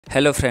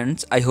Hello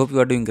friends, I hope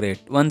you are doing great.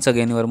 Once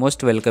again, you are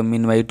most welcome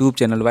in my YouTube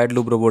channel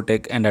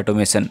voidlooprobotech and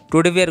Automation.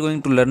 Today we are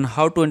going to learn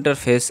how to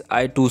interface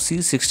I2C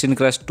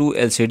 16x2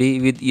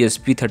 LCD with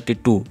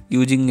ESP32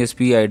 using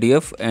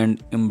ESP-IDF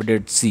and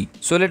Embedded C.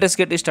 So let us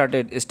get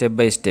started step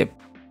by step.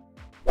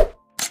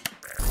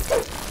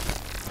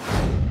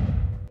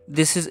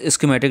 This is a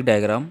schematic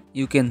diagram.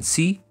 You can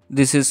see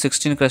this is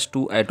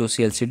 16x2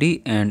 I2C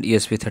LCD and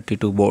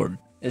ESP32 board.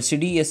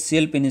 LCD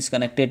SCL pin is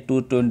connected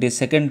to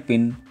 22nd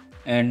pin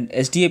and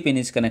SDA pin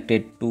is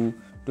connected to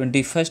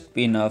 21st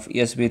pin of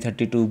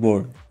ESP32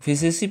 board.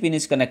 VCC pin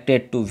is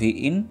connected to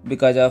VIN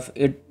because of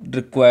it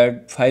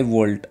required 5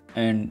 volt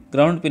and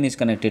ground pin is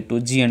connected to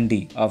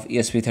GND of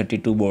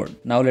ESP32 board.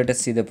 Now let us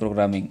see the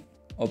programming.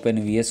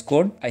 Open VS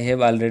Code. I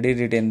have already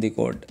written the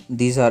code.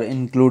 These are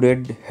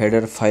included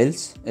header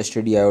files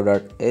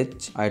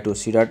stdio.h,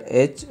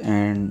 I2C.h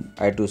and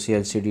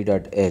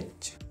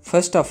I2CLCD.h.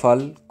 First of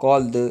all,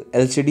 call the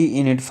LCD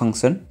init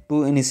function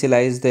to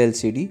initialize the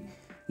LCD.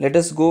 Let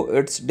us go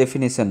its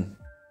definition.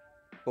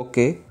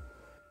 Okay,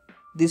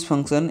 this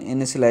function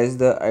initialize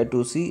the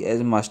I2C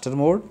as master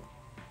mode,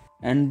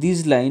 and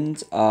these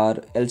lines are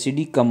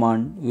LCD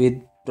command with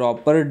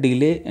proper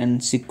delay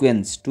and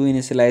sequence to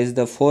initialize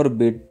the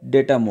 4-bit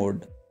data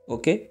mode.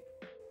 Okay,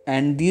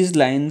 and these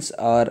lines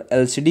are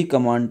LCD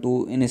command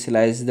to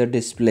initialize the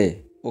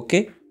display.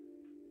 Okay,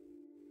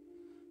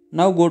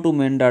 now go to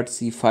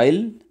main.c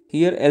file.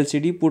 Here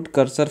LCD put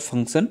cursor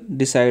function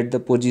decide the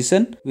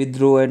position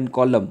with row and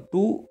column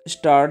to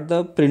start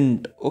the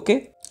print.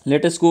 Okay,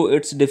 let us go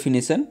its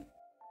definition.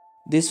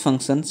 This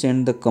function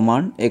send the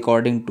command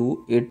according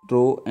to its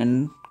row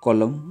and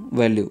column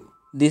value.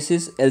 This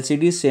is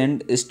LCD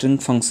send string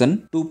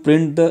function to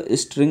print the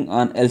string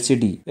on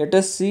LCD. Let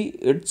us see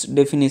its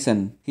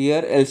definition.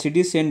 Here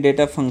LCD send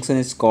data function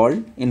is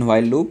called in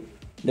while loop.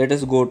 Let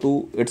us go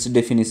to its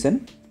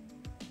definition.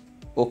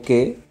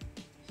 Okay.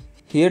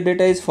 Here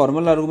data is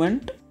formal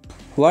argument.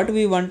 What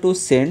we want to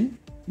send,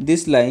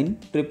 this line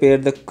prepare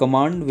the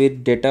command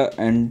with data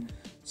and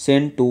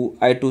send to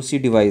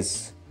I2C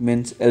device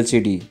means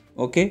LCD.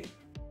 Okay.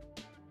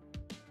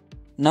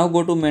 Now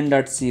go to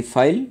main.c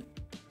file.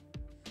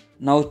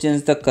 Now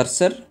change the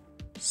cursor,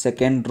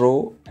 second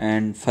row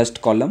and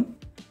first column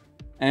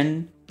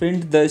and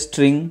print the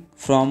string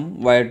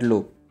from while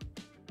loop.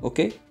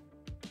 Okay.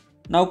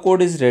 Now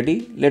code is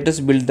ready. Let us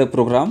build the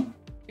program.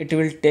 It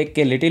will take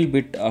a little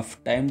bit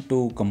of time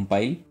to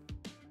compile.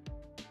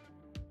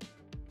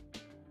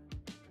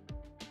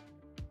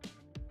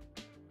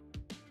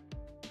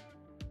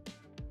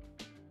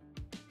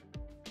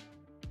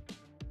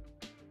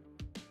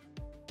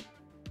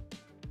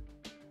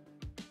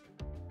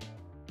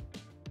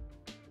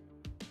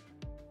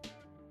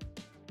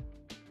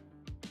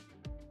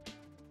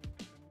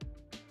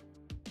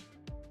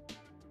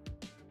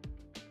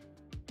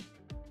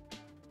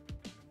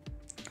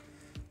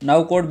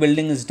 Now code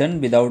building is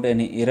done without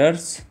any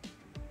errors.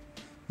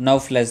 Now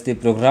flash the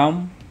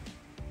program.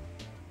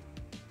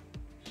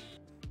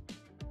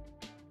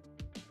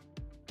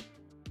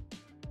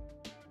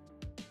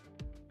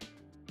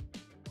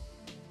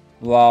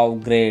 Wow,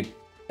 great.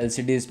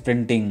 LCD is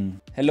printing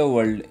hello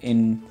world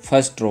in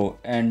first row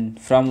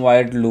and from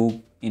while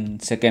loop in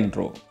second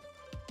row.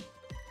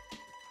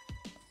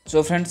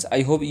 So friends,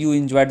 I hope you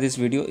enjoyed this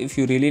video. If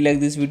you really like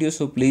this video,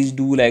 so please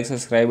do like,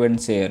 subscribe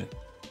and share.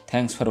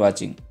 Thanks for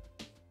watching.